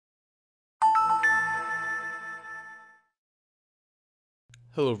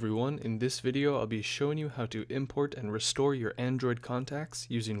Hello everyone, in this video I'll be showing you how to import and restore your Android contacts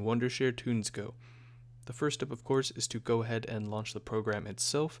using Wondershare Tunes Go. The first step of course is to go ahead and launch the program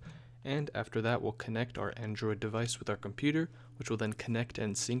itself, and after that we'll connect our Android device with our computer, which will then connect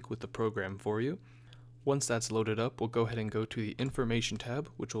and sync with the program for you. Once that's loaded up, we'll go ahead and go to the Information tab,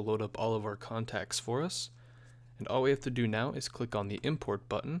 which will load up all of our contacts for us. And all we have to do now is click on the Import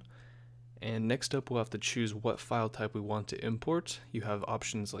button. And next up we'll have to choose what file type we want to import. You have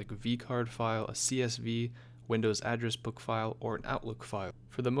options like vCard file, a CSV, Windows address book file, or an Outlook file.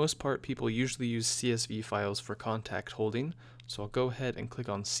 For the most part, people usually use CSV files for contact holding, so I'll go ahead and click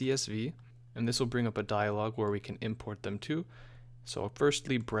on CSV, and this will bring up a dialog where we can import them to. So I'll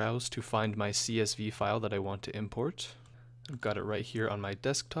firstly browse to find my CSV file that I want to import. I've got it right here on my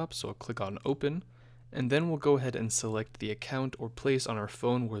desktop, so I'll click on Open. And then we'll go ahead and select the account or place on our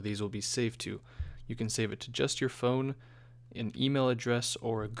phone where these will be saved to. You can save it to just your phone, an email address,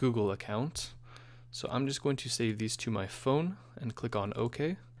 or a Google account. So I'm just going to save these to my phone and click on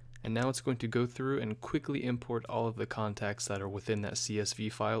OK. And now it's going to go through and quickly import all of the contacts that are within that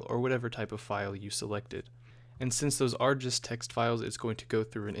CSV file or whatever type of file you selected. And since those are just text files, it's going to go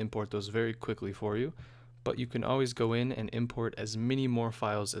through and import those very quickly for you. But you can always go in and import as many more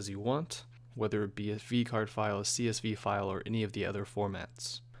files as you want, whether it be a vCard file, a CSV file, or any of the other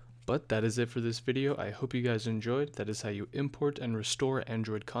formats. But that is it for this video. I hope you guys enjoyed. That is how you import and restore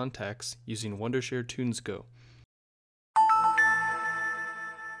Android contacts using Wondershare Tunes Go.